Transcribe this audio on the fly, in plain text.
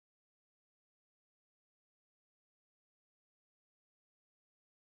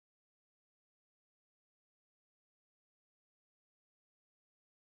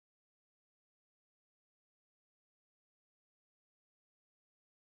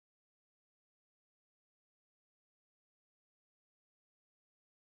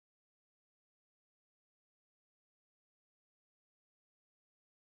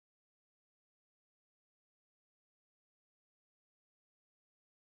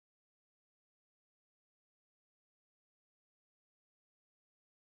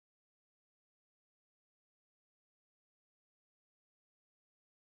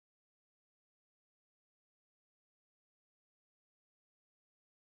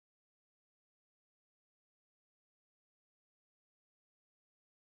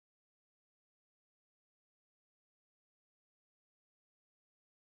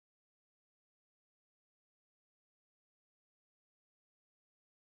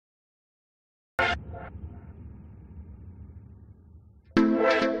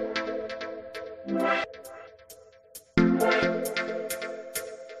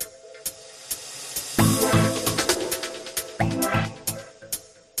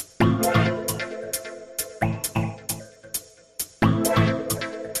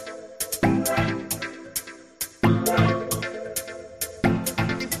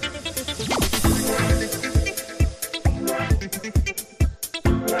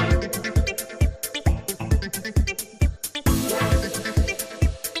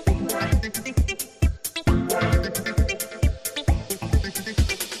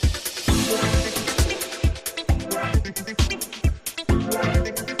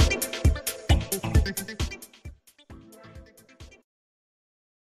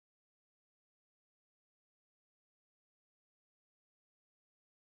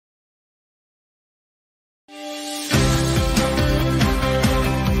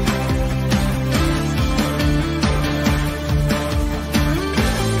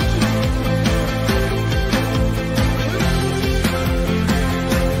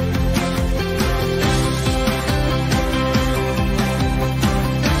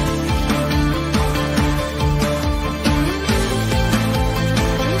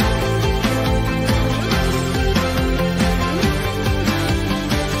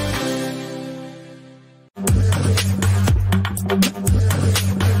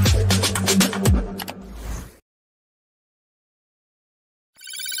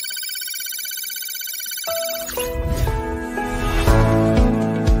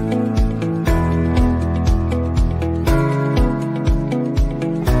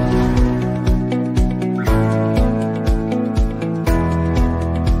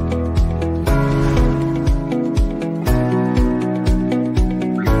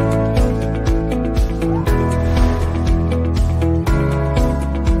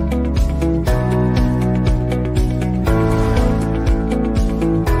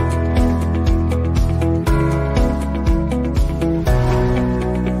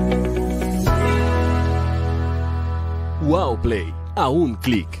UAOPlay, a un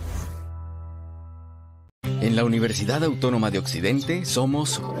clic. En la Universidad Autónoma de Occidente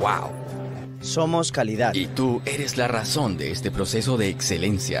somos wow. Somos calidad. Y tú eres la razón de este proceso de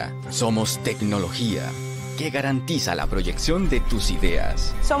excelencia. Somos tecnología que garantiza la proyección de tus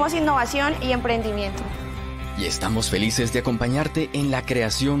ideas. Somos innovación y emprendimiento. Y estamos felices de acompañarte en la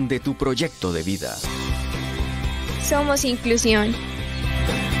creación de tu proyecto de vida. Somos inclusión.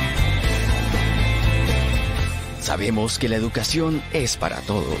 Sabemos que la educación es para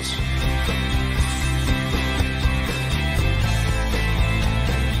todos.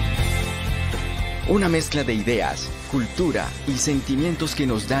 Una mezcla de ideas, cultura y sentimientos que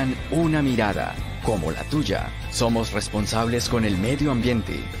nos dan una mirada, como la tuya. Somos responsables con el medio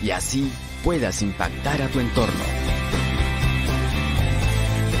ambiente y así puedas impactar a tu entorno.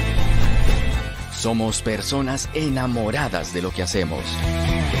 Somos personas enamoradas de lo que hacemos.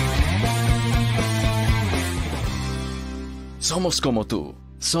 Somos como tú.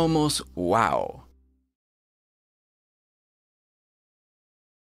 Somos wow.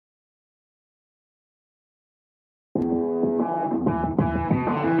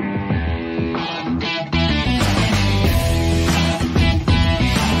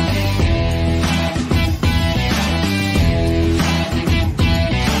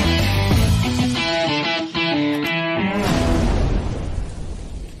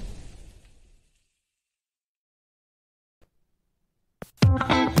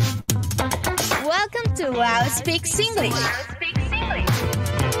 Welcome to UAO Speaks English,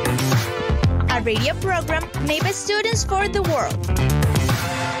 a radio program made by students for the world.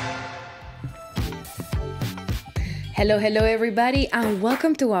 Hello, everybody, and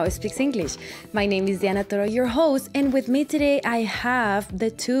welcome to UAO Speaks English. My name is Diana Toro, your host, and with me today I have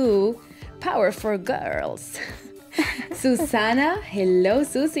the two powerful girls. Susana, hello,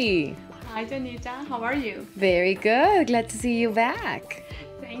 Susie. Hi, Janita. How are you? Very good. Glad to see you back.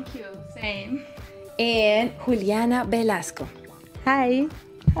 Thank you. Same. And Juliana Velasco. Hi,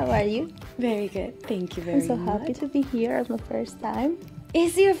 how are you? Very good. Thank you very much. I'm so happy to be here. It's my first time.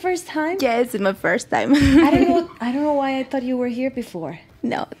 Is it your first time? Yes, it's my first time. I don't know why I thought you were here before.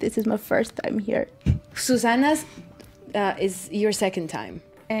 No, this is my first time here. Susana's is your second time.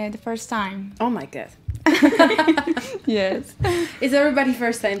 The first time. Oh my God. Yes. Is everybody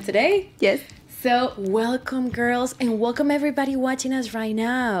first time today? Yes. So, welcome, girls, and welcome everybody watching us right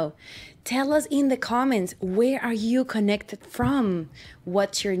now. Tell us in the comments, where are you connected from?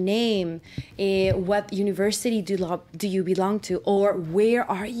 What's your name? What university do you belong to? Or where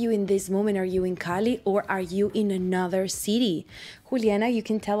are you in this moment? Are you in Cali or are you in another city? Juliana, you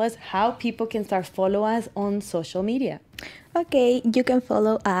can tell us how people can start follow us on social media. Okay, you can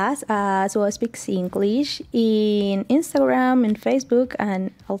follow us as UAO Speaks English in Instagram and Facebook and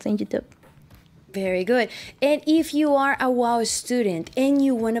also in YouTube. Very good. And if you are a UAO student and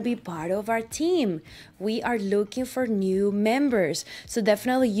you want to be part of our team, we are looking for new members. So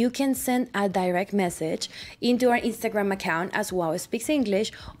definitely you can send a direct message into our Instagram account as UAO Speaks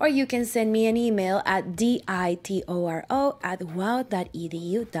English, or you can send me an email at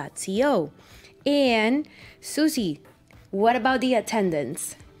ditoro@uao.edu.co. And Susie, what about the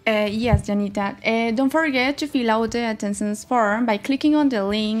attendance? Yes, Janita. Don't forget to fill out the attendance form by clicking on the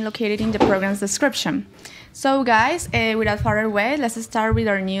link located in the program's description. So guys, without further ado, let's start with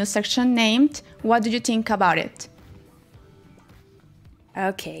our new section named What Do You Think About It?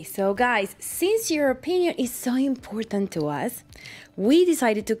 Okay, so guys, since your opinion is so important to us, we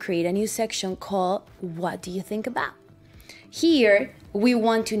decided to create a new section called What Do You Think About? Here, we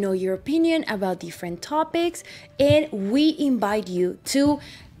want to know your opinion about different topics, and we invite you to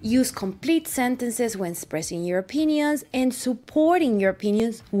use complete sentences when expressing your opinions and supporting your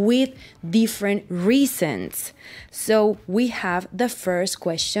opinions with different reasons. So we have the first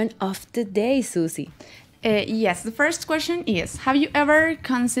question of the day, Susie. Yes, the first question is, have you ever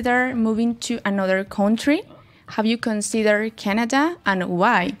considered moving to another country? Have you considered Canada, and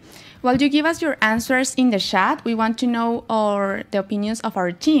why? While you give us your answers in the chat, we want to know the opinions of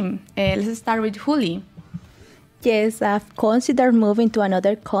our team. Let's start with Juli. Yes, I've considered moving to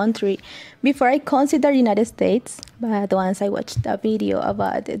another country. Before I considered United States, but once I watched a video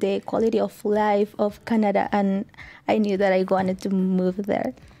about the quality of life of Canada, and I knew that I wanted to move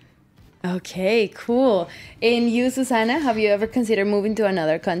there. Okay, cool. And you, Susana, have you ever considered moving to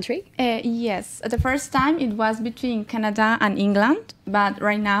another country? Yes, the first time it was between Canada and England, but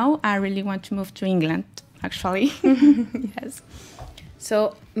right now I really want to move to England, actually. Yes.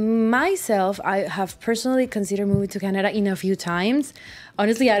 So myself, I have personally considered moving to Canada in a few times.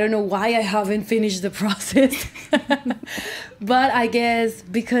 Honestly, I don't know why I haven't finished the process. But I guess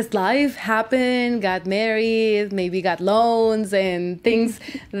because life happened, got married, maybe got loans and things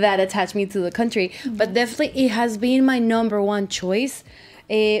that attach me to the country. But definitely it has been my number one choice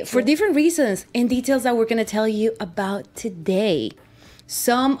for different reasons and details that we're going to tell you about today.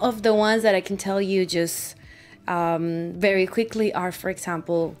 Some of the ones that I can tell you just very quickly are, for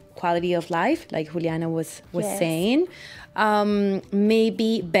example, quality of life, like Juliana was Yes. saying,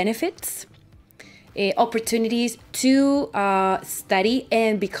 maybe benefits, opportunities to study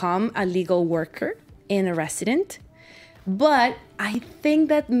and become a legal worker and a resident. But I think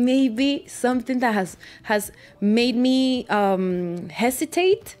that maybe something that has made me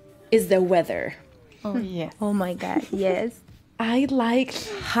hesitate is the weather. Oh, yes. Oh my God, yes. I like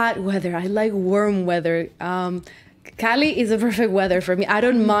hot weather. I like warm weather. Cali is the perfect weather for me. I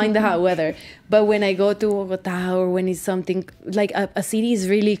don't mind the hot weather. But when I go to Bogota or when it's something like a city is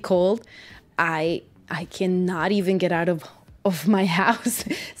really cold, I cannot even get out of my house.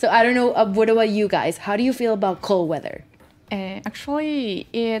 So I don't know. What about you guys? How do you feel about cold weather? Actually,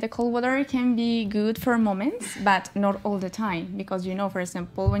 the cold weather can be good for moments, but not all the time. Because, you know, for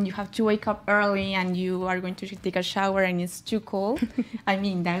example, when you have to wake up early and you are going to take a shower and it's too cold, I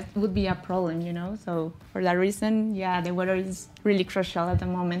mean, that would be a problem, you know? So for that reason, yeah, the weather is really crucial at the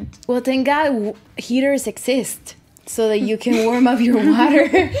moment. Well, thank God heaters exist so that you can warm up your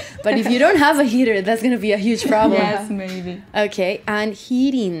water. But if you don't have a heater, that's going to be a huge problem. Yes, maybe. Okay, and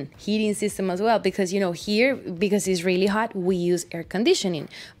heating system as well, because, you know, here, because it's really hot, we use air conditioning.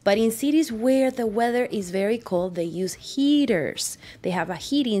 But in cities where the weather is very cold, they use heaters. They have a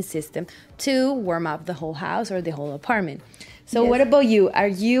heating system to warm up the whole house or the whole apartment. So what about you? Are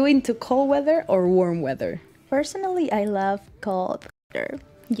you into cold weather or warm weather? Personally, I love cold weather.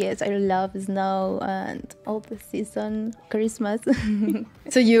 Yes, I love snow and all the season, Christmas.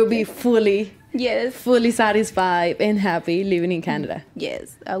 So you'll be fully Yes. fully satisfied and happy living in Canada.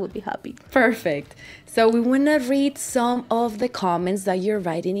 Yes, I would be happy. Perfect. So we want to read some of the comments that you're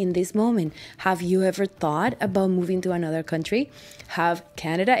writing in this moment. Have you ever thought about moving to another country? Have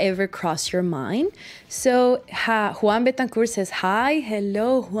Canada ever crossed your mind? So Juan Betancourt says, hi,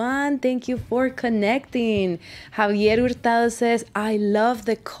 hello, Juan. Thank you for connecting. Javier Hurtado says, I love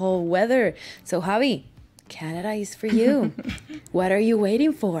the cold weather. So Javi, Canada is for you. What are you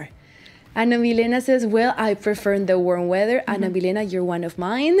waiting for? Ana Milena says, well, I prefer the warm weather. Ana Milena, you're one of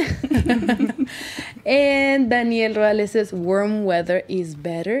mine. And Daniel Roales says, warm weather is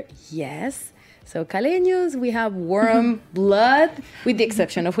better. Yes. So, caleños, we have warm blood, with the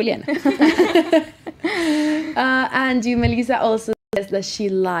exception of Juliana. And Melissa also says that she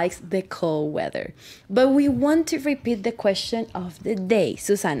likes the cold weather. But we want to repeat the question of the day.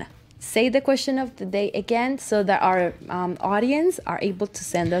 Susana, say the question of the day again so that our audience are able to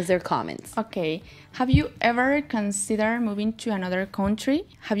send us their comments. Okay. Have you ever considered moving to another country?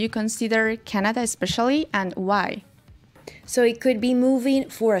 Have you considered Canada especially, and why? So it could be moving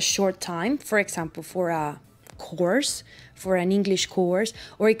for a short time, for example, for a course, for an English course,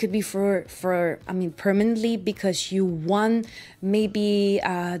 or it could be permanently because you want maybe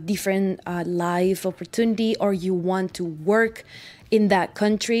a different life opportunity, or you want to work in that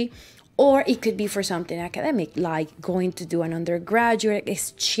country. Or it could be for something academic, like going to do an undergraduate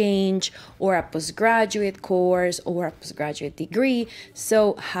exchange or a postgraduate course or a postgraduate degree.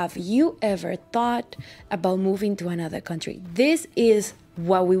 So have you ever thought about moving to another country? This is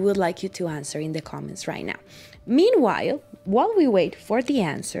what we would like you to answer in the comments right now. Meanwhile, while we wait for the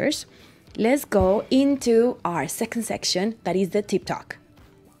answers, let's go into our second section, that is the tip talk.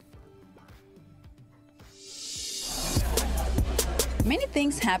 Many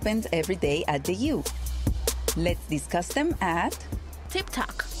things happen every day at the U. Let's discuss them at Tip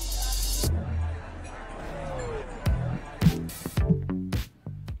Talk.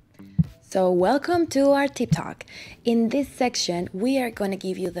 So welcome to our Tip Talk. In this section, we are going to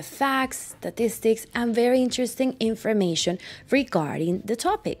give you the facts, statistics, and very interesting information regarding the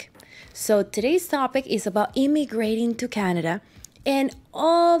topic. So today's topic is about immigrating to Canada and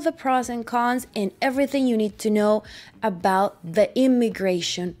all the pros and cons and everything you need to know about the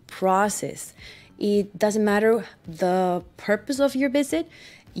immigration process. It doesn't matter the purpose of your visit.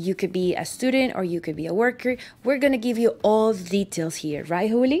 You could be a student or you could be a worker. We're going to give you all the details here, right,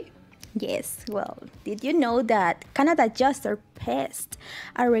 Juli? Yes, well, did you know that Canada just surpassed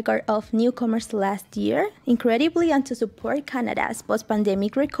a record of newcomers last year? Incredibly, and to support Canada's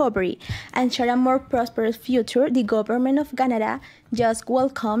post-pandemic recovery and share a more prosperous future, the government of Canada just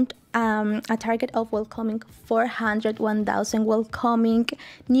welcomed a target of welcoming 401,000 welcoming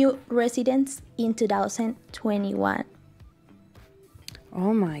new residents in 2021.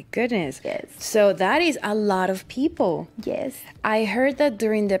 Oh my goodness. Yes. So that is a lot of people. Yes. I heard that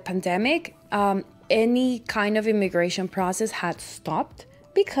during the pandemic, any kind of immigration process had stopped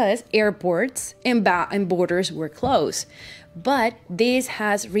because airports and borders were closed. But this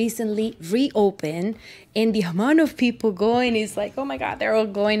has recently reopened, and the amount of people going is like, oh my God, they're all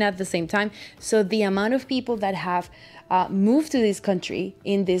going at the same time. So the amount of people that have moved to this country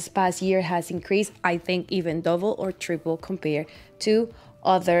in this past year has increased, I think, even double or triple compared to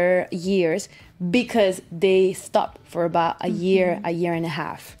other years, because they stopped for about a year and a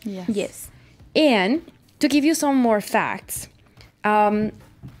half. Yes. Yes. And to give you some more facts,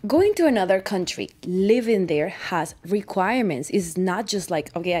 going to another country, living there has requirements. It's not just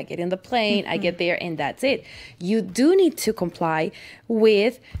like, okay, I get in the plane, I get there, and that's it. You do need to comply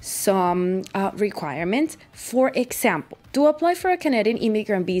with some requirements. For example, to apply for a Canadian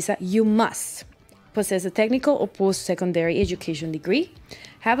immigrant visa, you must possess a technical or post-secondary education degree,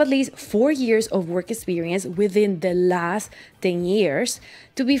 have at least 4 years of work experience within the last 10 years,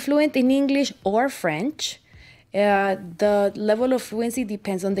 to be fluent in English or French. The level of fluency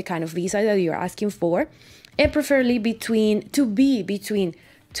depends on the kind of visa that you're asking for, and preferably between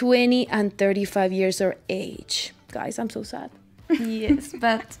 20 and 35 years of age. Guys, I'm so sad. Yes,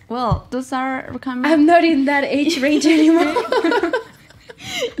 but well, those are requirements. I'm not in that age range anymore.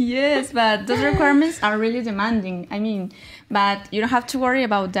 Yes, but those requirements are really demanding. I mean, but you don't have to worry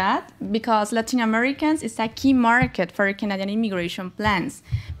about that, because Latin Americans is a key market for Canadian immigration plans,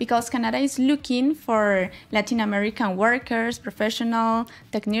 because Canada is looking for Latin American workers, professional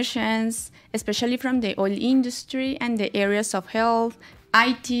technicians, especially from the oil industry and the areas of health,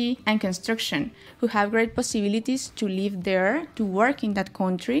 IT, and construction, who have great possibilities to live there, to work in that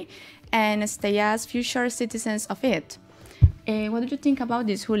country, and stay as future citizens of it. What do you think about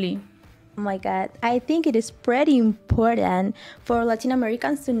this, Juli? Oh my God, I think it is pretty important for Latin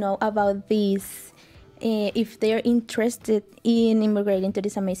Americans to know about this if they're interested in immigrating to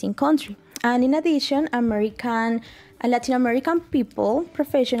this amazing country. And in addition, Latin American people,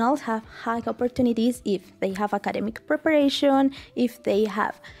 professionals, have high opportunities if they have academic preparation, if they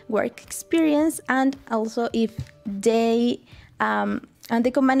have work experience, and also if they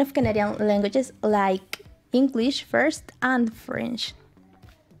command of Canadian languages like English first and French.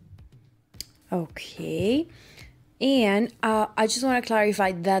 Okay. And I just want to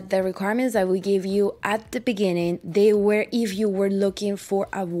clarify that the requirements that we gave you at the beginning, they were if you were looking for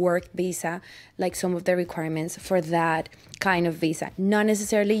a work visa, like some of the requirements for that kind of visa. Not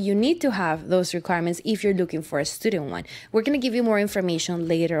necessarily you need to have those requirements if you're looking for a student one. We're going to give you more information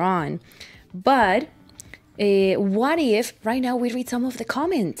later on. But what if right now we read some of the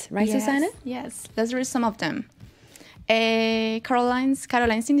comments, right, Yes, Susana? yes, let's read some of them. Caroline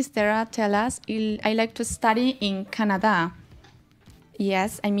Sinisterra tell us, I like to study in Canada.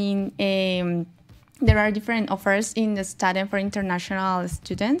 Yes, I mean, there are different offers in the study for international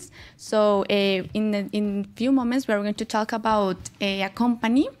students. So in few moments, we're going to talk about a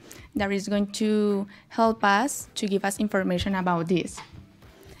company that is going to help us to give us information about this.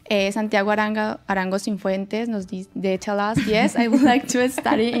 Santiago Arango Sinfuentes they tell us, yes, I would like to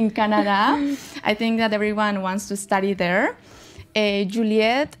study in Canada. I think that everyone wants to study there.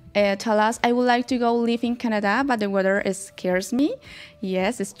 Juliet tell us, I would like to go live in Canada, but the weather scares me.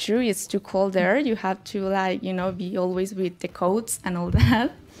 Yes, it's true. It's too cold there. You have to be always with the coats and all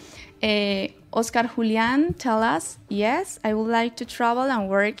that. Oscar Julian tell us, yes, I would like to travel and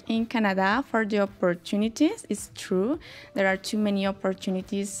work in Canada for the opportunities. It's true. There are too many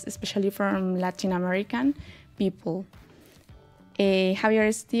opportunities, especially from Latin American people.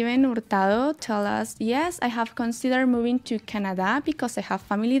 Javier Steven Hurtado tell us, yes, I have considered moving to Canada because I have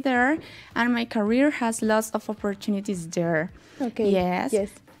family there and my career has lots of opportunities there. Okay. Yes.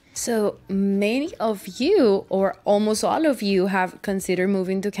 So many of you, or almost all of you, have considered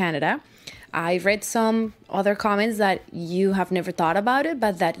moving to Canada. I read some other comments that you have never thought about it,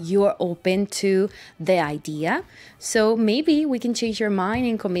 but that you are open to the idea. So maybe we can change your mind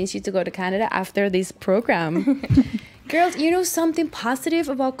and convince you to go to Canada after this program. Girls, you know something positive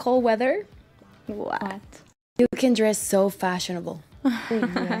about cold weather? What? You can dress so fashionable.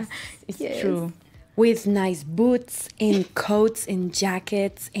 Yes, it's true. With nice boots and coats and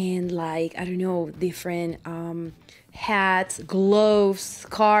jackets and different hats, gloves,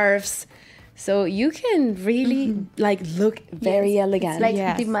 scarves. So you can really look very elegant. It's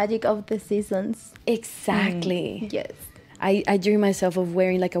like the magic of the seasons. Exactly. Yes. I dream myself of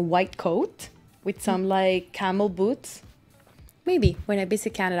wearing a white coat with some camel boots. Maybe when I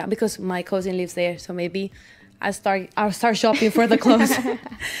visit Canada, because my cousin lives there. So maybe I'll start shopping for the clothes.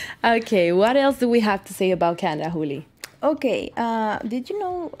 Okay, what else do we have to say about Canada, Juli? Okay, did you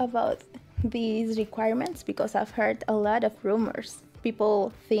know about these requirements? Because I've heard a lot of rumors.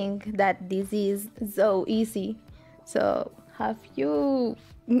 People think that this is so easy. So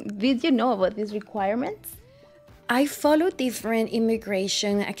did you know about these requirements? I follow different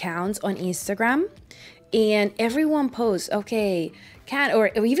immigration accounts on Instagram, and everyone posts, okay,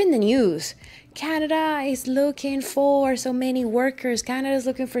 or even the news. Canada is looking for so many workers. Canada is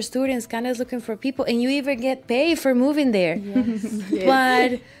looking for students. Canada is looking for people, and you even get paid for moving there. Yes.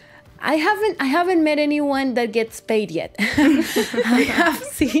 But I haven't met anyone that gets paid yet. I have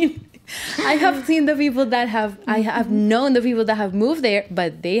seen the people that I have known the people that have moved there,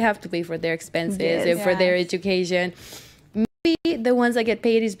 but they have to pay for their expenses and for their education. Maybe the ones that get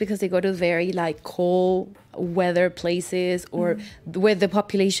paid is because they go to very cold weather places or where the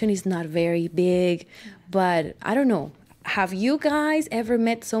population is not very big. But I don't know. Have you guys ever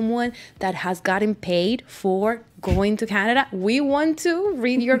met someone that has gotten paid for going to Canada? We want to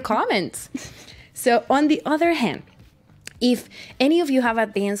read your comments. So on the other hand, if any of you have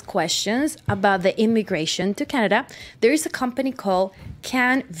advanced questions about the immigration to Canada, there is a company called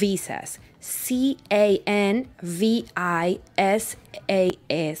Can Visas. CANVISAS.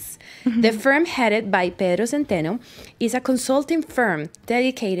 The firm headed by Pedro Centeno is a consulting firm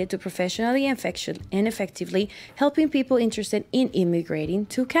dedicated to professionally and effectively helping people interested in immigrating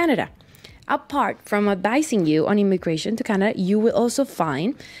to Canada. Apart from advising you on immigration to Canada, you will also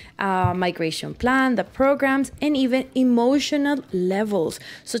find a migration plan, the programs, and even emotional levels,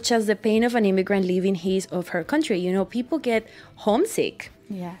 such as the pain of an immigrant leaving his or her country. You know, people get homesick.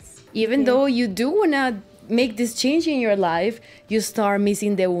 Yes. Even though you do want to make this change in your life, you start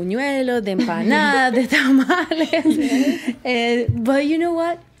missing the buñuelo, the empanada, the tamales. But you know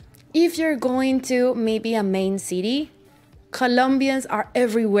what? If you're going to maybe a main city, Colombians are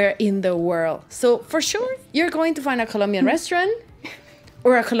everywhere in the world. So for sure, you're going to find a Colombian restaurant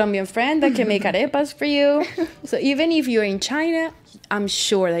or a Colombian friend that can make arepas for you. So even if you're in China, I'm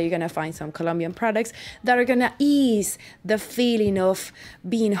sure that you're going to find some Colombian products that are going to ease the feeling of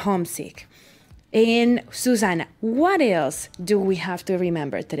being homesick. And Susana, what else do we have to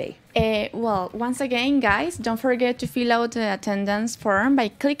remember today? Well, once again, guys, don't forget to fill out the attendance form by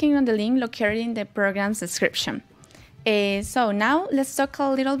clicking on the link located in the program's description. So now let's talk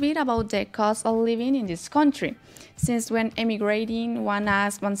a little bit about the cost of living in this country. Since when emigrating, one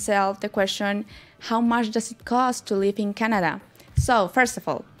asks oneself the question, how much does it cost to live in Canada? So first of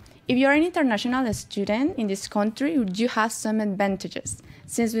all, if you're an international student in this country, you have some advantages.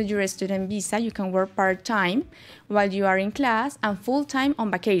 Since with your student visa, you can work part-time while you are in class and full-time on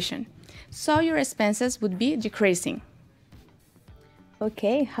vacation. So your expenses would be decreasing.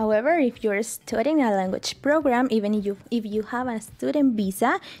 Okay, however, if you're studying a language program, even if you have a student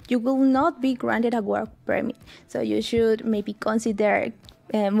visa, you will not be granted a work permit. So you should maybe consider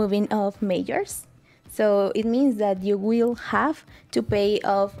moving of majors. So it means that you will have to pay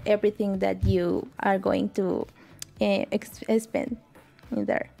off everything that you are going to spend in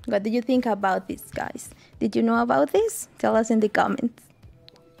there. What do you think about this, guys? Did you know about this? Tell us in the comments.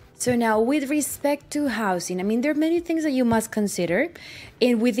 So now, with respect to housing, I mean, there are many things that you must consider.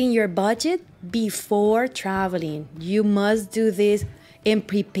 And within your budget, before traveling, you must do this and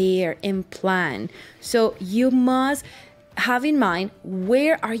prepare and plan. So you must have in mind,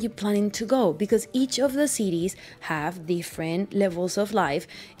 where are you planning to go? Because each of the cities have different levels of life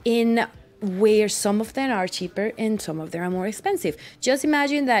in where some of them are cheaper and some of them are more expensive. Just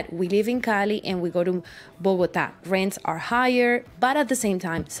imagine that we live in Cali and we go to Bogota. Rents are higher, but at the same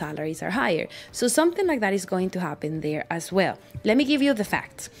time, salaries are higher. So something like that is going to happen there as well. Let me give you the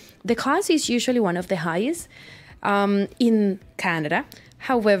facts. The cost is usually one of the highest in Canada.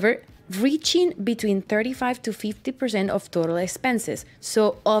 However, reaching between 35 to 50% of total expenses.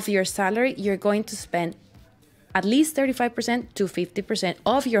 So of your salary, you're going to spend at least 35% to 50%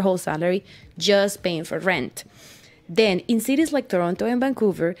 of your whole salary just paying for rent. Then in cities like Toronto and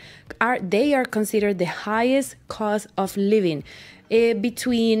Vancouver, they are considered the highest cost of living,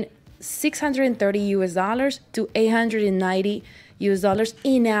 between $630 to $890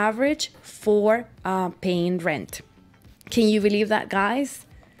 in average for paying rent. Can you believe that, guys?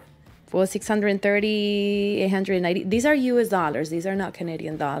 Well, 630, 890. These are US dollars. These are not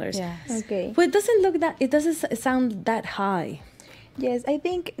Canadian dollars. Yes. Okay. But it doesn't sound that high. Yes, I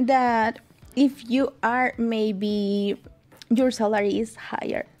think that if you are maybe your salary is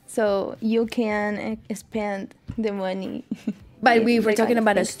higher, so you can spend the money. But we were talking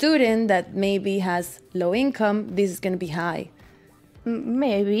about a student that maybe has low income. This is going to be high.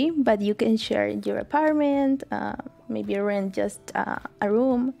 Maybe, but you can share your apartment, maybe rent just a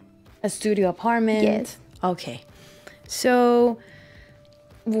room. A studio apartment? Yes. Okay. So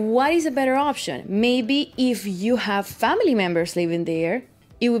what is a better option? Maybe if you have family members living there,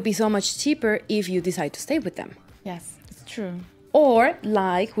 it would be so much cheaper if you decide to stay with them. Yes, it's true. Or,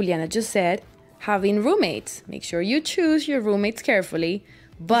 like Juliana just said, having roommates. Make sure you choose your roommates carefully,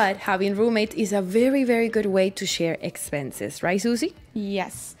 but having roommates is a very, very good way to share expenses. Right, Susie?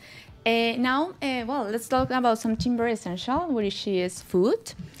 Yes. Now, let's talk about something very essential, which is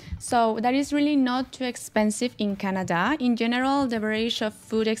food. So that is really not too expensive in Canada. In general, the average of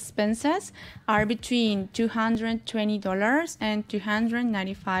food expenses are between $220 and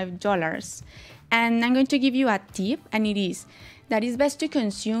 $295. And I'm going to give you a tip, and it is that it's best to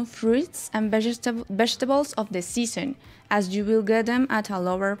consume fruits and vegetables of the season, as you will get them at a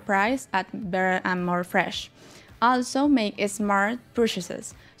lower price and more fresh. Also, make smart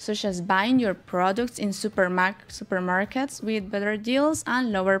purchases, such as buying your products in supermarkets with better deals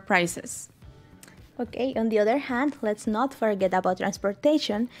and lower prices. Okay, on the other hand, let's not forget about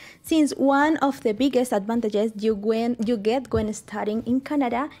transportation, since one of the biggest advantages you get when studying in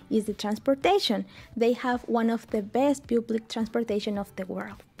Canada is the transportation. They have one of the best public transportation of the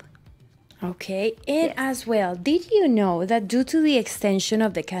world. Okay, and as well, did you know that due to the extension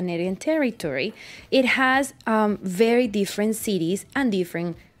of the Canadian territory, it has very different cities and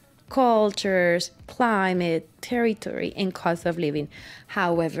different cultures, climate, territory, and cost of living.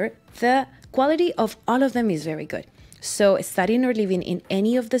 However, the quality of all of them is very good. So studying or living in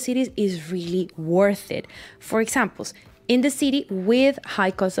any of the cities is really worth it. For examples, in the city with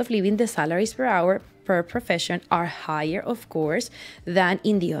high cost of living, the salaries per hour per profession are higher, of course, than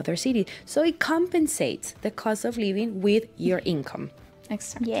in the other cities. So it compensates the cost of living with your income.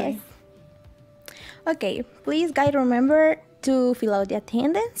 Exactly. Yes. Okay, please, guys, remember to fill out the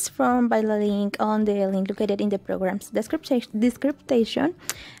attendance form by the link located in the program's description.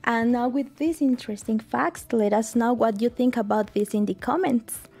 And now with these interesting facts, let us know what you think about this in the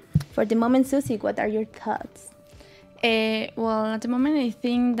comments. For the moment, Susie, what are your thoughts? Well, at the moment, I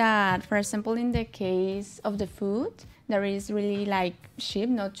think that, for example, in the case of the food, there is really like cheap,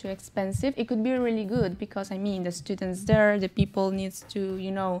 not too expensive. It could be really good because, I mean, the students there, the people needs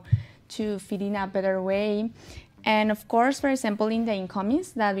to, to fit in a better way. And of course, for example, in the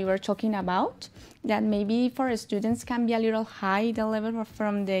incomes that we were talking about, that maybe for students can be a little high, the level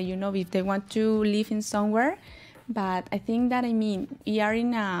from the, if they want to live in somewhere. But I think that, we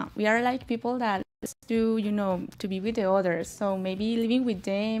are like people that to, to be with the others. So maybe living with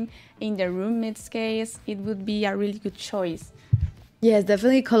them in the roommate's case, it would be a really good choice. Yes,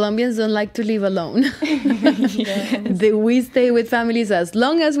 definitely. Colombians don't like to live alone. We stay with families as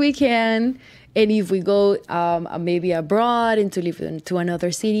long as we can. And if we go maybe abroad and to live into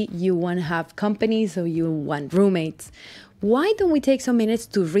another city, you want to have company, so you want roommates. Why don't we take some minutes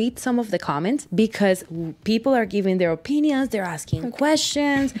to read some of the comments? Because people are giving their opinions, they're asking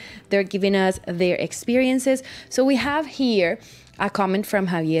questions, they're giving us their experiences. So we have here a comment from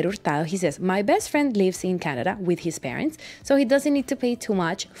Javier Hurtado. He says, my best friend lives in Canada with his parents, so he doesn't need to pay too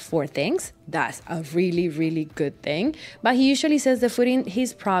much for things. That's a really, really good thing. But he usually says the food in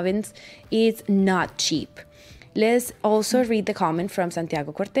his province is not cheap. Let's also read the comment from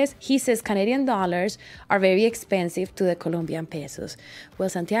Santiago Cortez. He says Canadian dollars are very expensive to the Colombian pesos. Well,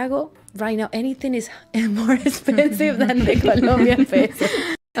 Santiago, right now anything is more expensive than the Colombian peso.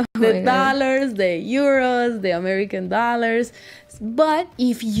 The dollars, the euros, the American dollars. But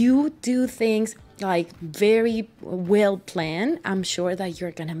if you do things like very well planned, I'm sure that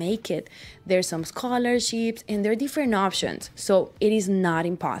you're gonna make it. There's some scholarships and there are different options. So it is not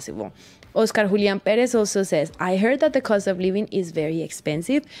impossible. Oscar Julian Perez also says, I heard that the cost of living is very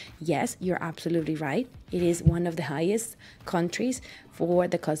expensive. Yes, you're absolutely right. It is one of the highest countries for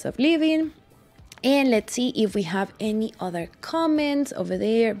the cost of living. And let's see if we have any other comments over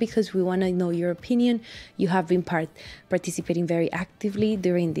there, because we want to know your opinion. You have been participating very actively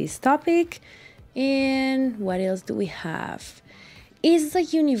during this topic. And what else do we have? Is the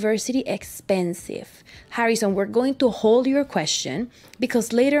university expensive? Harrison, we're going to hold your question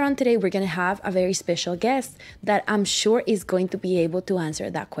because later on today we're going to have a very special guest that I'm sure is going to be able to answer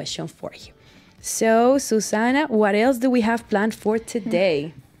that question for you. So, Susana, what else do we have planned for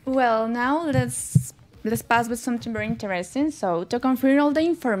today? Well, now let's pass with something very interesting. So, to confirm all the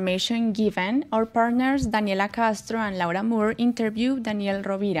information given, our partners Daniela Castro and Laura Moore interviewed Daniel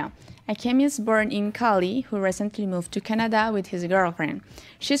Rovira, a chemist born in Cali who recently moved to Canada with his girlfriend.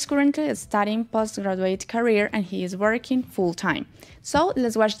 She's currently studying postgraduate career and he is working full-time. So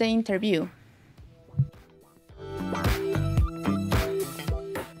let's watch the interview.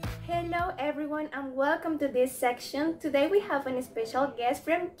 Hello everyone and welcome to this section. Today we have a special guest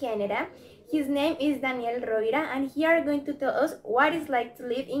from Canada. His name is Daniel Rovira and he are going to tell us what it's like to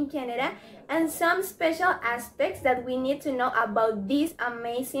live in Canada and some special aspects that we need to know about this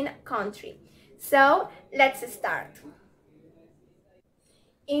amazing country. So let's start.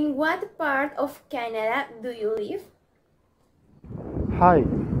 In what part of Canada do you live? Hi,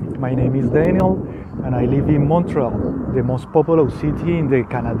 my name is Daniel and I live in Montreal, the most populous city in the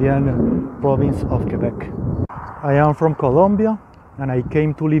Canadian province of Quebec. I am from Colombia and I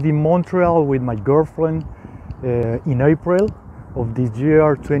came to live in Montreal with my girlfriend in April of this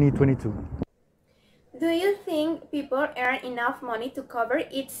year 2022. Do you think people earn enough money to cover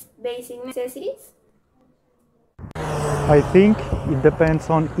its basic necessities? I think it depends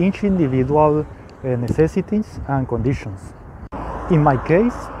on each individual necessities and conditions. In my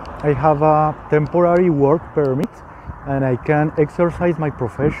case, I have a temporary work permit and I can exercise my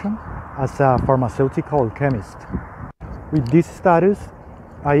profession as a pharmaceutical chemist. With this status,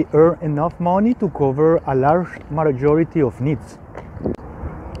 I earn enough money to cover a large majority of needs,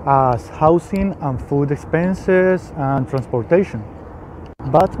 as housing and food expenses and transportation,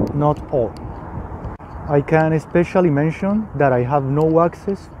 but not all. I can especially mention that I have no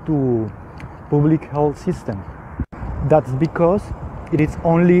access to public health system. That's because it is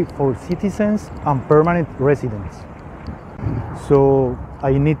only for citizens and permanent residents. So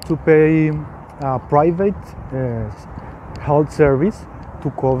I need to pay a private health service to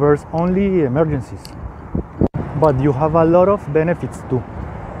cover only emergencies. But you have a lot of benefits too.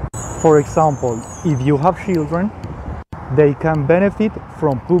 For example, if you have children, they can benefit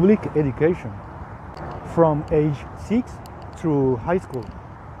from public education from age 6 through high school.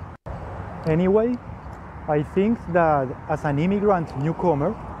 Anyway, I think that as an immigrant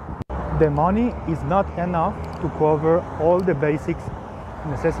newcomer, the money is not enough to cover all the basic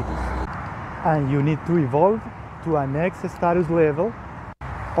necessities. And you need to evolve to a next status level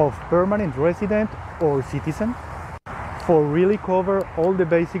of permanent resident or citizen for really cover all the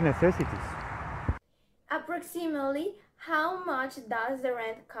basic necessities. Approximately, how much does the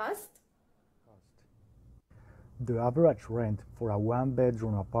rent cost? The average rent for a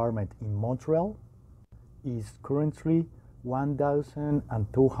one-bedroom apartment in Montreal is currently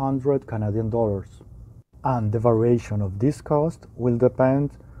 1,200 Canadian dollars. and the variation of this cost will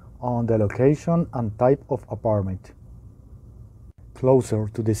depend on the location and type of apartment. Closer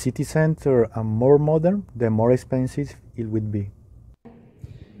to the city center and more modern, the more expensive it would be.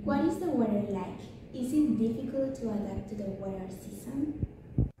 What is the weather like? Is it difficult to adapt to the weather season?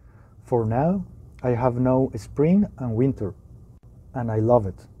 For now, I have no spring and winter, and I love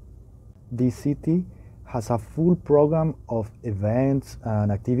it. This city has a full program of events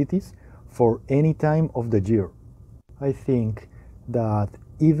and activities for any time of the year. I think that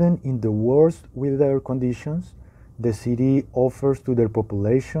even in the worst weather conditions, the city offers to their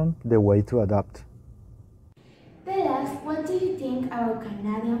population the way to adapt. Tell us, what do you think about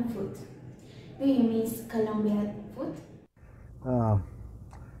Canadian food? Do you miss Colombian food?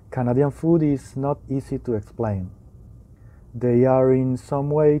 Canadian food is not easy to explain. They are in some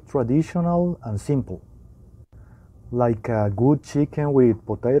way traditional and simple, like a good chicken with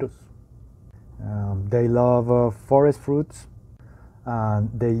potatoes. They love forest fruits, and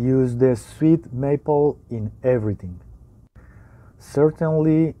they use the sweet maple in everything.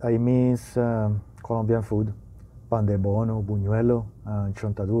 Certainly, I miss Colombian food, pan de bono, buñuelo, and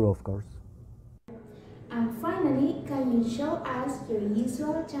chontaduro, of course. And finally, can you show us your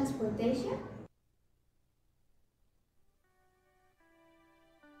usual transportation?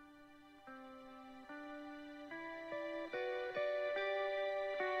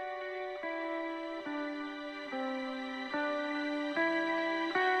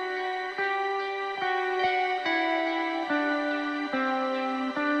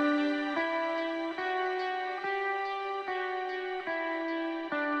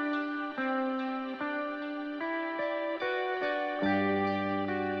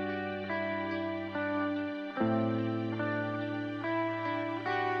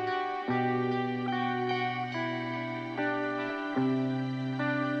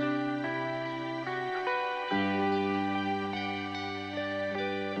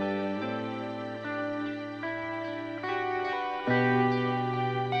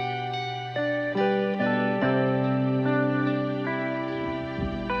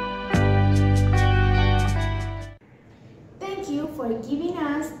 For giving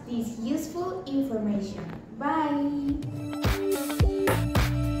us this useful information. Bye!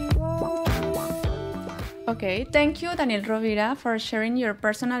 Okay, thank you, Daniel Rovira, for sharing your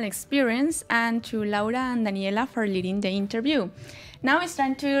personal experience, and to Laura and Daniela for leading the interview. Now it's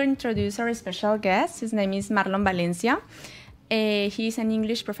time to introduce our special guest. His name is Marlon Valencia. He is an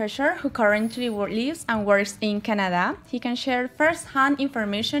English professor who currently lives and works in Canada. He can share first-hand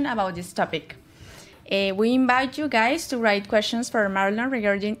information about this topic. We invite you guys to write questions for Marlon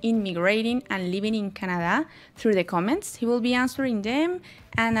regarding immigrating and living in Canada through the comments. He will be answering them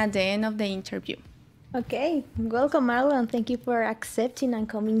and at the end of the interview. Okay, welcome Marlon. Thank you for accepting and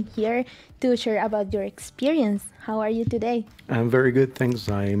coming here to share about your experience. How are you today? I'm very good, thanks.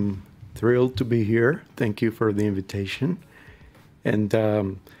 I'm thrilled to be here. Thank you for the invitation. And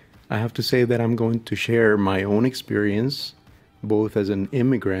I have to say that I'm going to share my own experience, both as an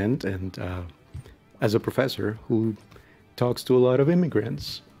immigrant and as a professor who talks to a lot of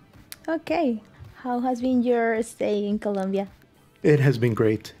immigrants. Okay, how has been your stay in Colombia? It has been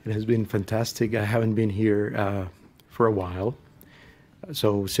great. It has been fantastic. I haven't been here for a while.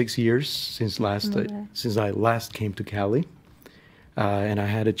 So 6 years since I last came to Cali. And I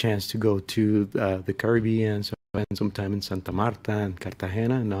had a chance to go to the Caribbean, so I spent some time in Santa Marta and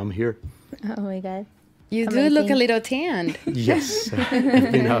Cartagena, and now I'm here. Oh my God. You Amazing. do look a little tanned. Yes,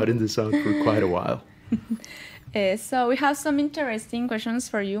 I've been out in the sun for quite a while. So we have some interesting questions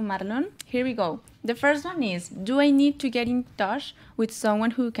for you, Marlon. Here we go. The first one is, do I need to get in touch with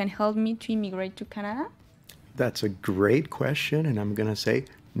someone who can help me to immigrate to Canada? That's a great question, and I'm going to say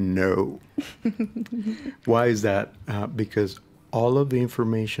no. Why is that? Because all of the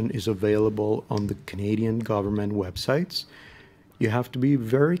information is available on the Canadian government websites. You have to be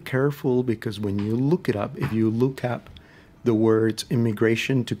very careful because when you look it up, if you look up the words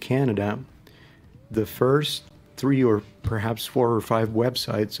immigration to Canada, the first 3 or perhaps 4 or 5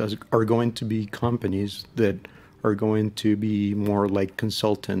 websites are going to be companies that are going to be more like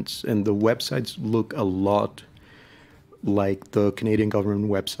consultants, and the websites look a lot like the Canadian government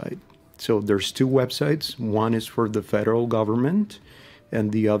website. So there's 2 websites. One is for the federal government,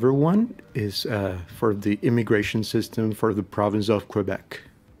 and the other one is for the immigration system for the province of Quebec.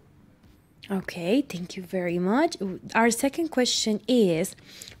 Okay, thank you very much. Our second question is,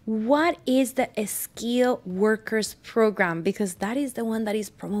 what is the skilled workers program? Because that is the one that is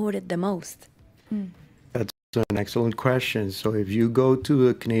promoted the most. an excellent question. So if you go to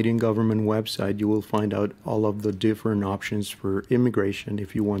the Canadian government website, you will find out all of the different options for immigration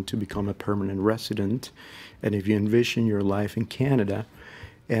if you want to become a permanent resident and if you envision your life in Canada.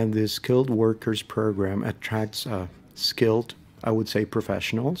 And the skilled workers program attracts skilled, I would say,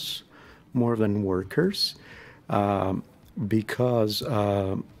 professionals more than workers, because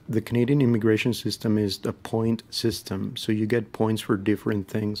the Canadian immigration system is a point system. So you get points for different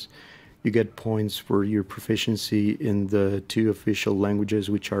things. You get points for your proficiency in the two official languages,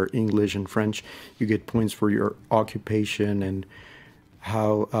 which are English and French. You get points for your occupation and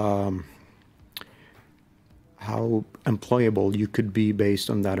how employable you could be based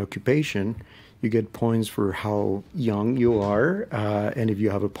on that occupation. You get points for how young you are, and if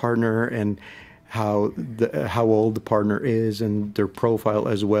you have a partner, and how old the partner is, and their profile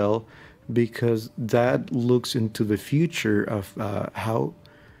as well, because that looks into the future of how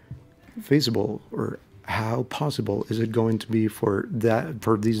feasible or how possible is it going to be for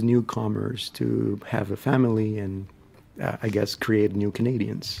these newcomers to have a family and I guess create new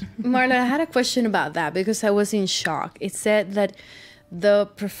Canadians. Marla, I had a question about that because I was in shock. It said that the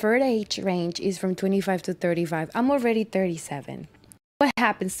preferred age range is from 25 to 35. I'm already 37. What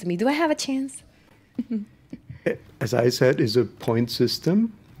happens to me? Do I have a chance? As I said, it's a point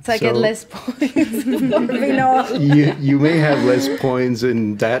system. So I get less points. You may have less points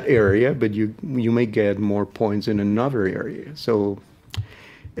in that area, but you may get more points in another area. So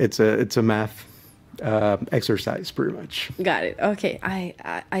it's a math exercise, pretty much. Got it. Okay,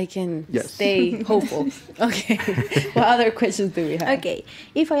 I can stay hopeful. Okay. What other questions do we have? Okay.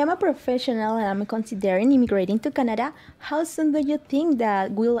 If I am a professional and I'm considering immigrating to Canada, how soon do you think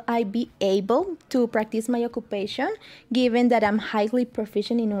that will I be able to practice my occupation, given that I'm highly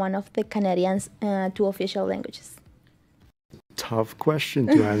proficient in one of the Canadians' two official languages? Tough question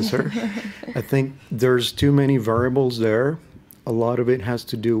to answer. I think there's too many variables there. A lot of it has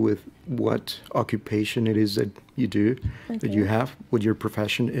to do with what occupation it is that you do, that you have, what your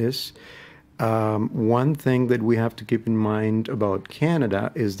profession is. One thing that we have to keep in mind about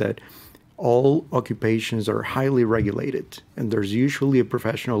Canada is that all occupations are highly regulated, and there's usually a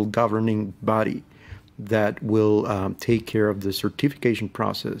professional governing body that will take care of the certification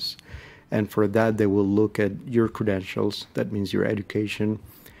process. And for that, they will look at your credentials. That means your education,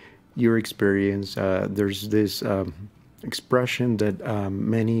 your experience. There's this expression that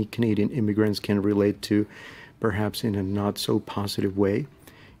many Canadian immigrants can relate to, perhaps in a not so positive way,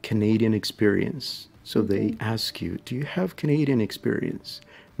 Canadian experience. So they ask you, do you have Canadian experience?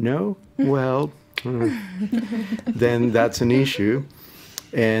 No? Well, then that's an issue.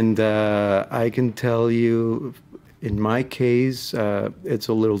 And I can tell you, in my case, it's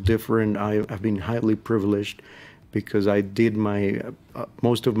a little different. I've been highly privileged because I did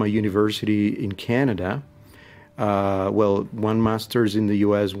most of my university in Canada. Well, one master's in the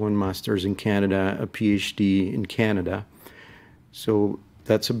US, one master's in Canada, a PhD in Canada. So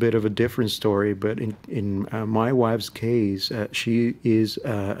that's a bit of a different story. But in my wife's case, she is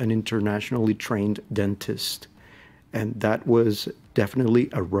an internationally trained dentist. And that was definitely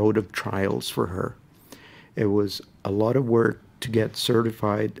a road of trials for her. It was a lot of work to get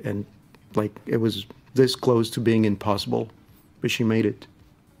certified, and like it was this close to being impossible, but she made it.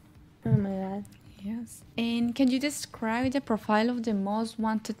 Oh my God. Yes. And can you describe the profile of the most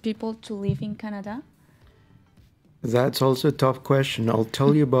wanted people to live in Canada? That's also a tough question. I'll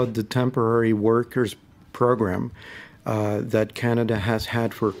tell you about the temporary workers program that Canada has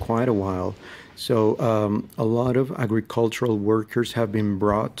had for quite a while. So a lot of agricultural workers have been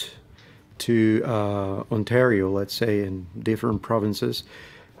brought to Ontario, let's say, in different provinces,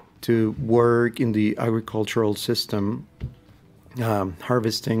 to work in the agricultural system,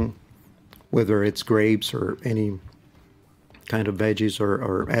 harvesting, whether it's grapes or any kind of veggies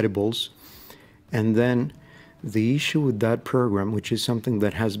or edibles. And then the issue with that program, which is something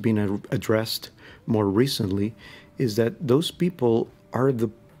that has been addressed more recently, is that those people are the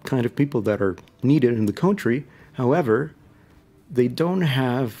kind of people that are needed in the country. However, they don't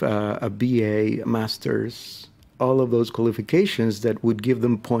have a BA, a master's, all of those qualifications that would give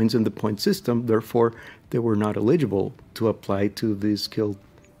them points in the point system. Therefore, they were not eligible to apply to the skilled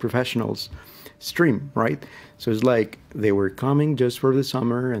professionals stream, right? So it's like they were coming just for the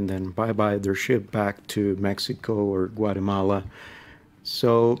summer and then bye-bye, they're shipped back to Mexico or Guatemala.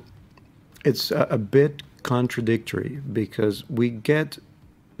 So it's a bit contradictory because we get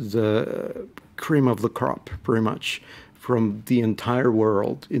the cream of the crop pretty much from the entire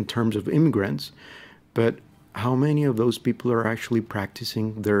world in terms of immigrants, but how many of those people are actually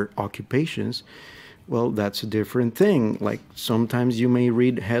practicing their occupations? Well, that's a different thing. Like sometimes you may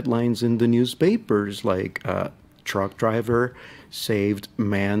read headlines in the newspapers like truck driver saved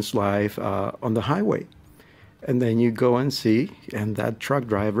man's life on the highway. And then you go and see, and that truck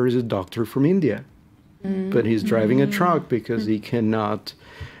driver is a doctor from India. But he's driving a truck because he cannot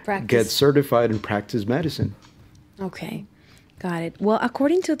get certified and practice medicine. Okay, got it. Well,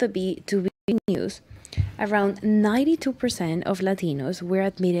 according to B News, around 92% of Latinos were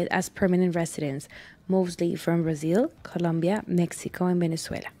admitted as permanent residents, mostly from Brazil, Colombia, Mexico, and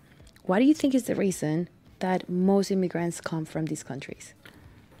Venezuela. What do you think is the reason that most immigrants come from these countries?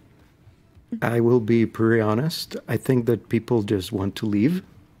 I will be pretty honest. I think that people just want to leave.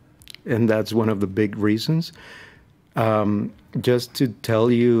 And that's one of the big reasons. Just to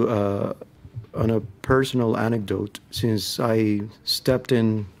tell you on a personal anecdote, since I stepped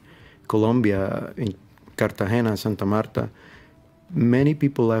in Colombia, in Cartagena, Santa Marta, many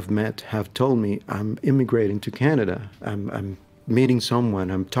people I've met have told me, I'm immigrating to Canada. I'm meeting someone.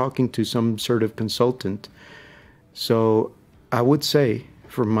 I'm talking to some sort of consultant. So I would say,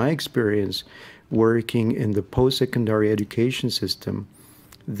 from my experience working in the post-secondary education system,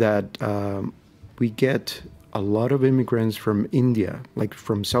 that we get a lot of immigrants from India, like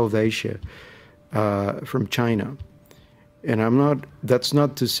from South Asia, from China. And that's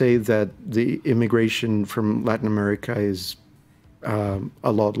not to say that the immigration from Latin America is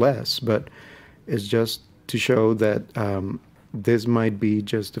a lot less, but it's just to show that this might be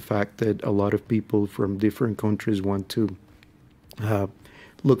just the fact that a lot of people from different countries want to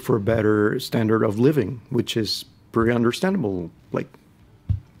look for a better standard of living, which is pretty understandable. Like,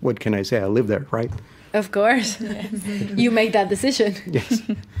 what can I say? I live there, right? Of course. Yes. You make that decision. Yes.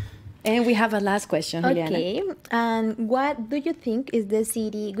 And we have a last question, Juliana. Okay. And what do you think is the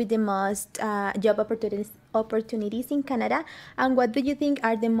city with the most job opportunities in Canada? And what do you think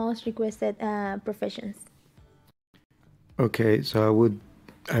are the most requested professions? Okay, so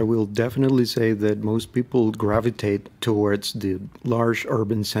I will definitely say that most people gravitate towards the large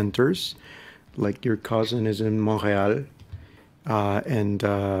urban centers. Like your cousin is in Montreal. And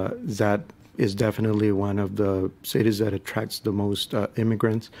that is definitely one of the cities that attracts the most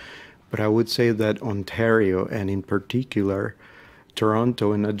immigrants. But I would say that Ontario, and in particular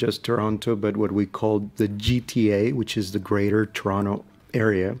Toronto, and not just Toronto, but what we call the GTA, which is the Greater Toronto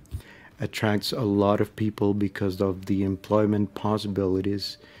Area, attracts a lot of people because of the employment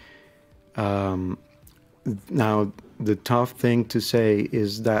possibilities. Now, the tough thing to say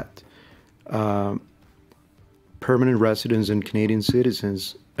is that permanent residents and Canadian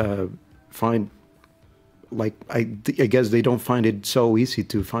citizens find, like, I guess they don't find it so easy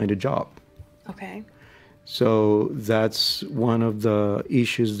to find a job. Okay. So that's one of the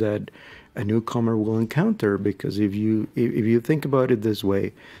issues that a newcomer will encounter, because if you think about it this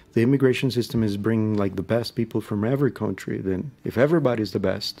way, the immigration system is bringing like the best people from every country. Then if everybody's the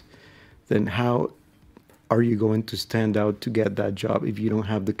best, then how are you going to stand out to get that job if you don't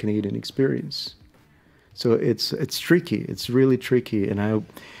have the Canadian experience? So it's tricky. It's really tricky. And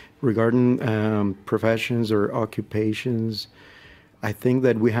regarding professions or occupations, I think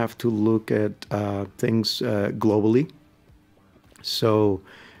that we have to look at things globally. So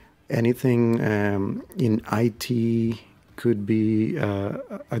anything in IT could be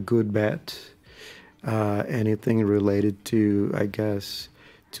a good bet. Anything related to, I guess,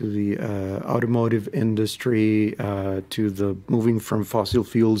 to the automotive industry, to the moving from fossil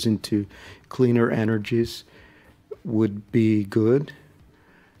fuels into cleaner energies would be good.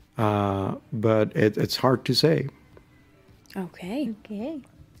 But it's hard to say. Okay.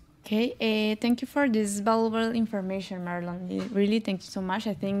 Okay, thank you for this valuable information, Marlon. Really, thank you so much.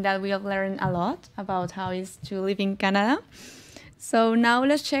 I think that we have learned a lot about how it is to live in Canada. So now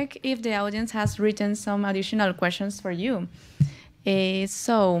let's check if the audience has written some additional questions for you.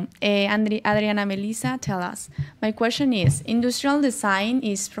 Adriana Melissa, tell us. My question is, industrial design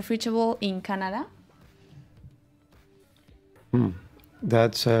is profitable in Canada?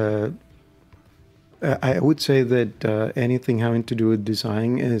 That's I would say that anything having to do with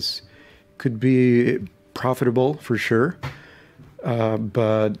design could be profitable for sure,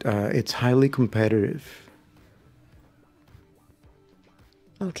 but it's highly competitive.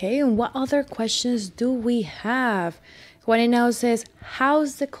 Okay, and what other questions do we have? Juan now says,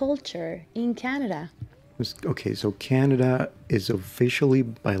 how's the culture in Canada? Okay, so Canada is officially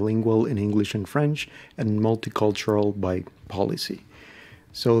bilingual in English and French and multicultural by policy.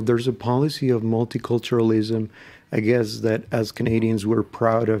 So there's a policy of multiculturalism. I guess that as Canadians, we're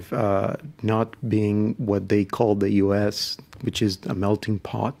proud of not being what they call the US, which is a melting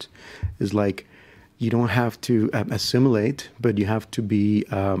pot. It's like you don't have to assimilate, but you have to be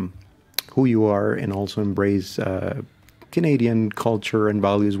who you are and also embrace Canadian culture and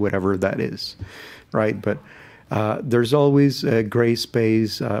values, whatever that is, right? But there's always a gray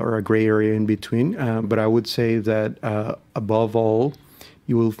space or a gray area in between. But I would say that above all,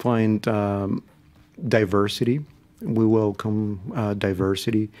 you will find diversity. We welcome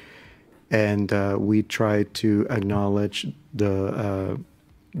diversity, and we try to acknowledge the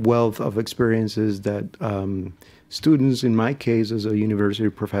wealth of experiences that students, in my case as a university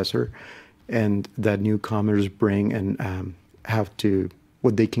professor, and that newcomers bring and have to,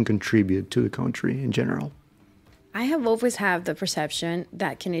 what they can contribute to the country in general. I have always had the perception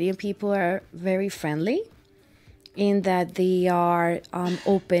that Canadian people are very friendly in that they are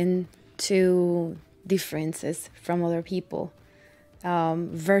open to differences from other people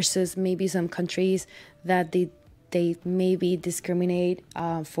versus maybe some countries that they maybe discriminate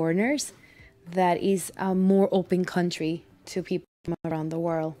foreigners. That is a more open country to people from around the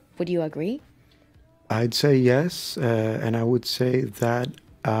world. Would you agree? I'd say yes, and I would say that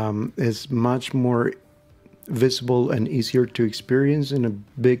is much more visible and easier to experience in a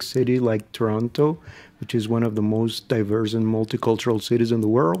big city like Toronto, which is one of the most diverse and multicultural cities in the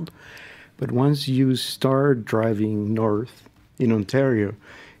world. But once you start driving north in Ontario,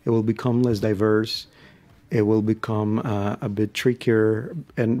 it will become less diverse. It will become a bit trickier,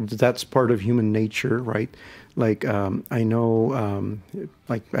 and that's part of human nature, right? Like I know,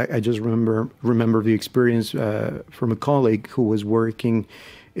 like I just remember the experience from a colleague who was working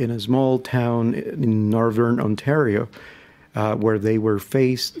in a small town in northern Ontario, where they were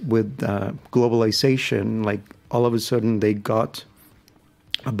faced with globalization. Like all of a sudden, they got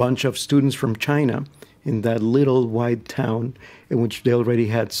a bunch of students from China in that little white town, in which they already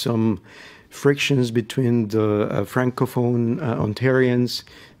had some frictions between the Francophone Ontarians,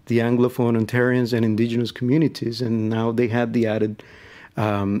 the Anglophone Ontarians, and Indigenous communities. And now they had the added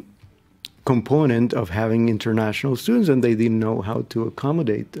component of having international students, and they didn't know how to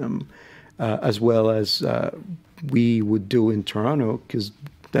accommodate them as well as we would do in Toronto, because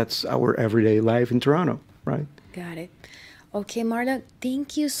that's our everyday life in Toronto, right? Got it. Okay, Marla,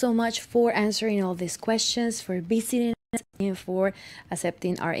 thank you so much for answering all these questions, for visiting us, and for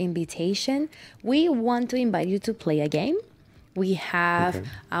accepting our invitation. We want to invite you to play a game. We have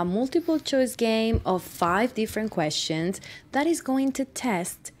a multiple choice game of 5 different questions that is going to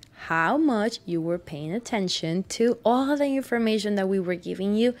test how much you were paying attention to all the information that we were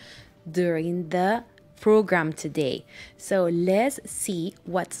giving you during the program today. So let's see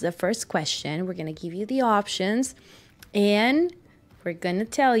what's the first question. We're going to give you the options and we're going to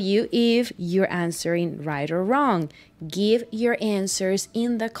tell you if you're answering right or wrong. Give your answers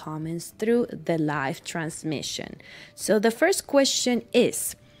in the comments through the live transmission. So the first question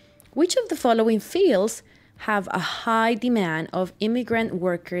is, which of the following fields have a high demand of immigrant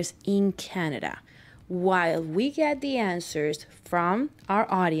workers in Canada? While we get the answers from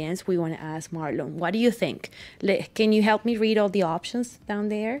our audience, we want to ask Marlon, what do you think? Can you help me read all the options down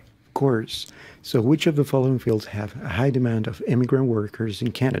there? Of course. So which of the following fields have a high demand of immigrant workers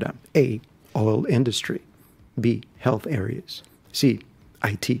in Canada? A, oil industry. B, health areas. C,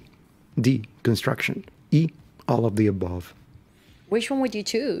 IT. D, construction. E, all of the above. Which one would you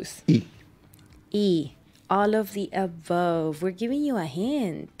choose? E. E, all of the above. We're giving you a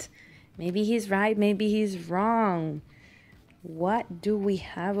hint. Maybe he's right, maybe he's wrong. What do we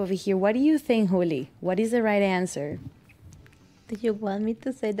have over here? What do you think, Juli? What is the right answer? Do you want me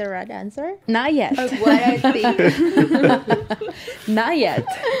to say the right answer? Not yet. Of what I think. Not yet.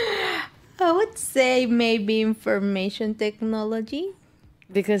 I would say maybe information technology.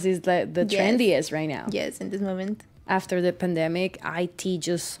 Because it's the trendiest right now. Yes, in this moment. After the pandemic, IT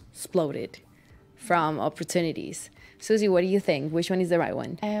just exploded from opportunities. Susie, what do you think? Which one is the right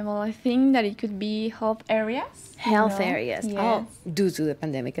one? Well, I think that it could be health areas. Health areas. Yes. Oh, due to the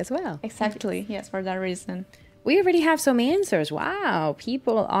pandemic as well. Exactly. Yes, for that reason. We already have some answers. Wow.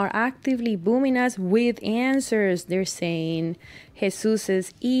 People are actively booming us with answers. They're saying Jesus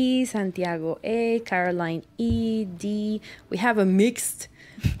is E, Santiago A, Caroline E, D. We have a mixed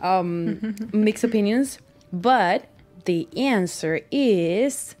opinions, but the answer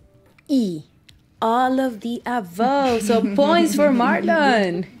is E. All of the above. So points for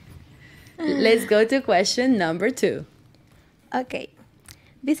Marlon. Let's go to question number 2. Okay.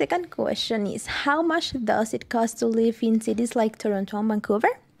 The second question is, how much does it cost to live in cities like Toronto and Vancouver?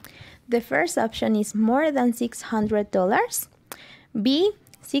 The first option is more than $600. B,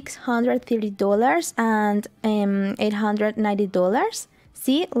 $630 and $890.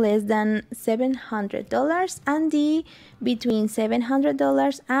 C, less than $700, and D, between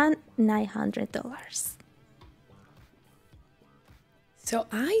 $700 and $900. So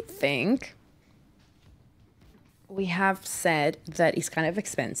I think we have said that it's kind of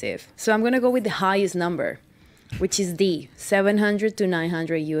expensive. So I'm going to go with the highest number, which is D, 700 to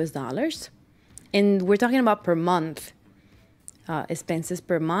 900 US dollars. And we're talking about per month, expenses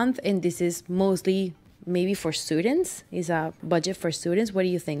per month. And this is mostly maybe for students, is a budget for students. What do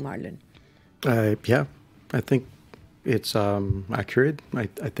you think, Marlon? Yeah, I think it's accurate. I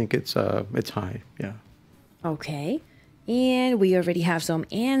think it's high, yeah. Okay. And we already have some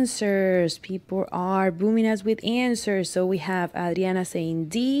answers. People are booming us with answers. So we have Adriana saying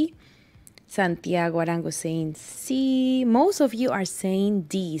D, Santiago Arango saying C. Most of you are saying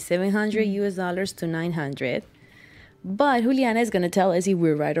D, 700 US dollars to 900. But Juliana is going to tell us if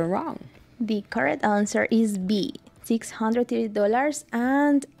we're right or wrong. The correct answer is B, $630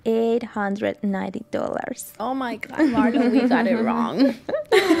 and $890. Oh my God, Marlon, we got it wrong.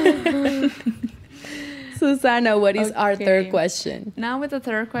 Susanna, what is our third question? Now with the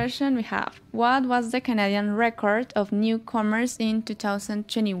third question we have, what was the Canadian record of newcomers in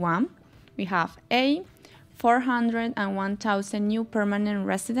 2021? We have A, 401,000 new permanent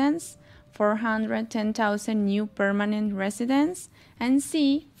residents, 410,000 new permanent residents, and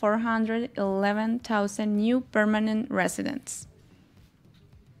C, 411,000 new permanent residents.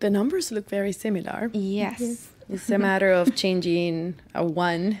 The numbers look very similar. Yes. It's a matter of changing a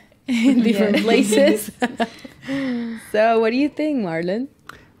one in different places. So what do you think, Marlon?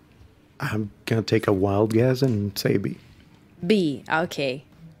 I'm going to take a wild guess and say B. B, okay.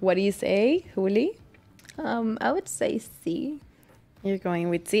 What do you say, Juli? I would say C. You're going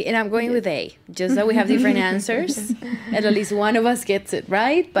with C, and I'm going with A, just so we have different answers. And at least one of us gets it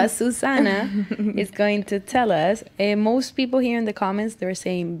right. But Susana is going to tell us. Most people here in the comments, they're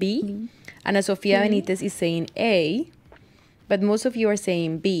saying B. Ana Sofia Benitez is saying A. But most of you are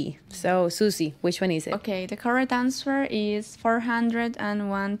saying B. So, Susie, which one is it? Okay, the correct answer is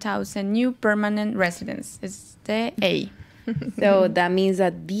 401,000 new permanent residents. It's the A. So, that means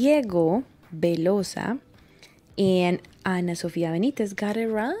that Diego Velosa and Ana Sofia Benitez got it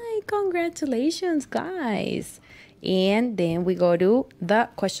right. Congratulations, guys. And then we go to the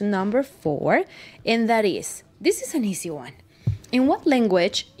question number 4. And that is, this is an easy one. In what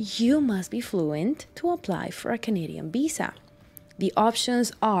language you must be fluent to apply for a Canadian visa? The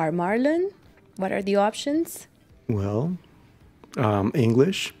options are, Marlon, what are the options? Well,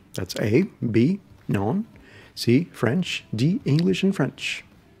 English, that's A. B, non. C, French. D, English and French.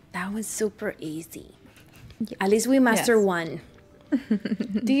 That was super easy. At least we master one.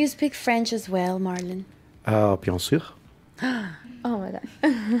 Do you speak French as well, Marlon? Bien sûr. Oh my God.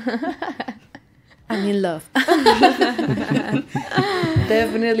 I'm in love.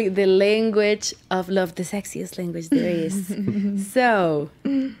 Definitely the language of love, the sexiest language there is. So,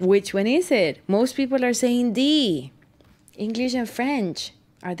 which one is it? Most people are saying D, English and French.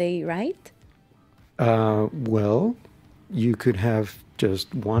 Are they right? Well, you could have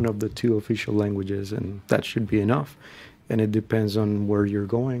just one of the two official languages, and that should be enough. And it depends on where you're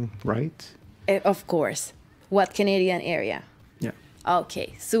going, right? Of course. What Canadian area? Yeah.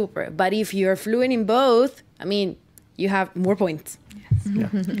 Okay, super. But if you're fluent in both, I mean, you have more points. Yeah.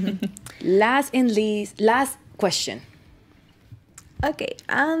 Last question. Okay,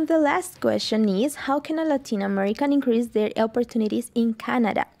 and the last question is, how can a Latin American increase their opportunities in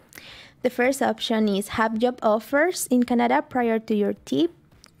Canada? The first option is have job offers in Canada prior to your trip.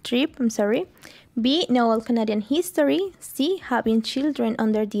 B, know all Canadian history. C, having children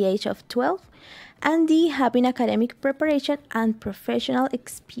under the age of 12. And D, having academic preparation and professional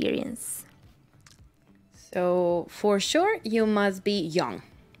experience. So for sure, you must be young.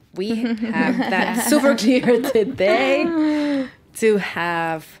 We have that super clear today. To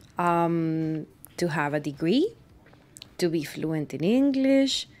have a degree, to be fluent in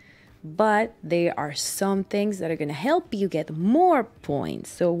English, but there are some things that are going to help you get more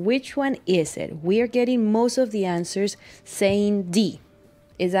points. So which one is it? We are getting most of the answers saying D.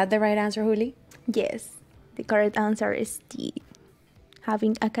 Is that the right answer, Juli? Yes, the correct answer is D.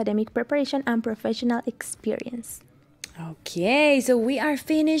 Having academic preparation and professional experience. Okay, so we are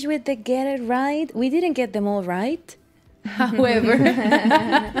finished with the get it right. We didn't get them all right. However,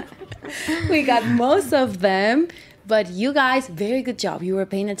 we got most of them. But you guys, very good job. You were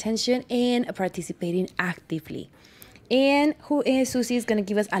paying attention and participating actively. And Susie is going to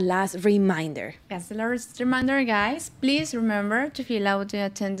give us a last reminder. Yes, the last reminder, guys. Please remember to fill out the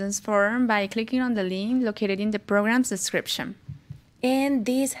attendance form by clicking on the link located in the program's description. And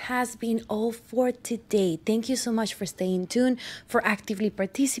this has been all for today. Thank you so much for staying tuned, for actively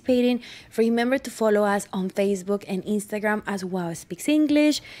participating. Remember to follow us on Facebook and Instagram as UAO Speaks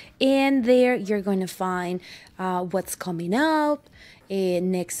English. And there you're going to find what's coming up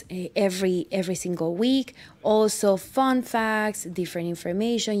every single week. Also, fun facts, different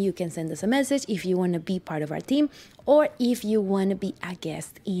information. You can send us a message if you want to be part of our team or if you want to be a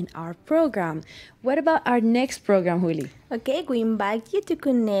guest in our program. What about our next program, Juli? Okay, we invite you to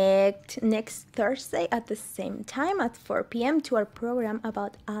connect next Thursday at the same time at 4 p.m. to our program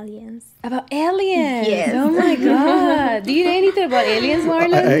about aliens. About aliens? Yes. Oh my God. Do you know anything about aliens,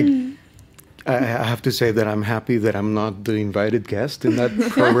 Marlon? I have to say that I'm happy that I'm not the invited guest in that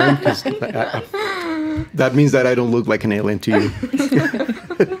program, because that means that I don't look like an alien to you.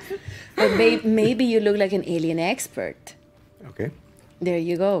 But maybe you look like an alien expert. Okay. There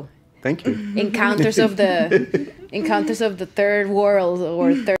you go. Thank you. Encounters of the third world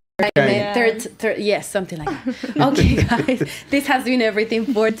or third, yes, something like that. Okay, guys, this has been everything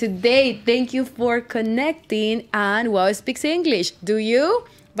for today. Thank you for connecting, and UAO Speaks English. Do you?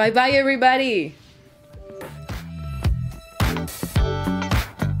 Bye-bye, everybody.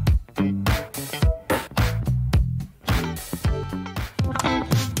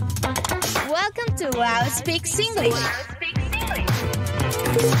 Welcome to UAO Speaks English,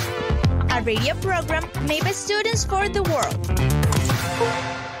 a radio program made by students for the world.